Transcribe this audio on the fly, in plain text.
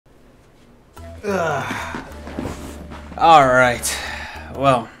Alright,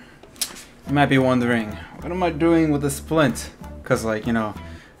 well, you might be wondering, what am I doing with the splint? Because, like, you know,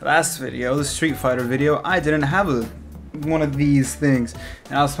 last video, the Street Fighter video, I didn't have one of these things,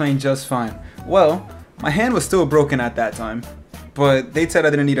 and I was playing just fine. Well, my hand was still broken at that time, but they said I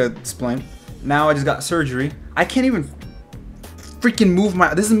didn't need a splint. Now I just got surgery. I can't even freaking move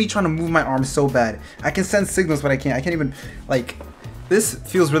my, this is me trying to move my arm so bad. I can send signals, but I can't even, like, this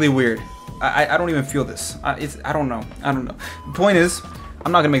feels really weird. I don't even feel this. I don't know. The point is,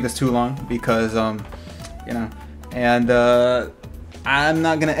 I'm not gonna make this too long because you know, and I'm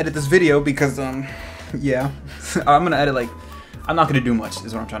not gonna edit this video because yeah, I'm gonna edit, like, I'm not gonna do much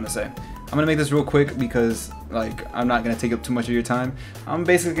is what I'm trying to say. I'm gonna make this real quick because, like, I'm not gonna take up too much of your time. I'm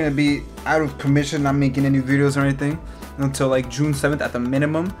basically gonna be out of commission, not making any videos or anything until like June 7th at the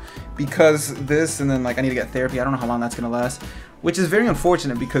minimum, because this, and then, like, I need to get therapy. I don't know how long that's gonna last, which is very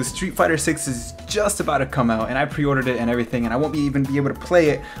unfortunate because Street Fighter 6 is just about to come out and I pre-ordered it and everything, and I won't even be able to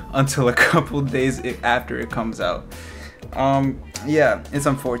play it until a couple days after it comes out. Yeah, it's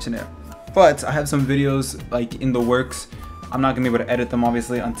unfortunate, but I have some videos, like, in the works. I'm not gonna be able to edit them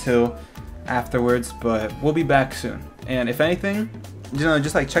obviously until afterwards, but we'll be back soon. And if anything, you know,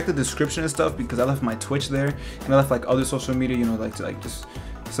 just like check the description and stuff, because I left my Twitch there and I left like other social media, you know, like to like just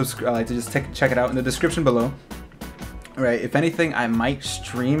subscribe, like to just check it out in the description below. Right, if anything, I might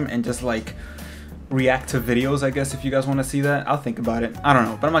stream and just like react to videos, I guess, if you guys want to see that. I'll think about it. I don't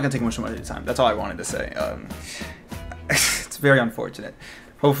know, but I'm not gonna take much more of your time. That's all I wanted to say. It's very unfortunate.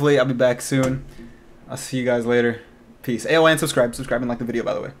 Hopefully I'll be back soon. I'll see you guys later. Peace. Oh, and subscribe and like the video,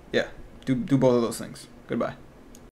 by the way. Yeah, do both of those things. Goodbye.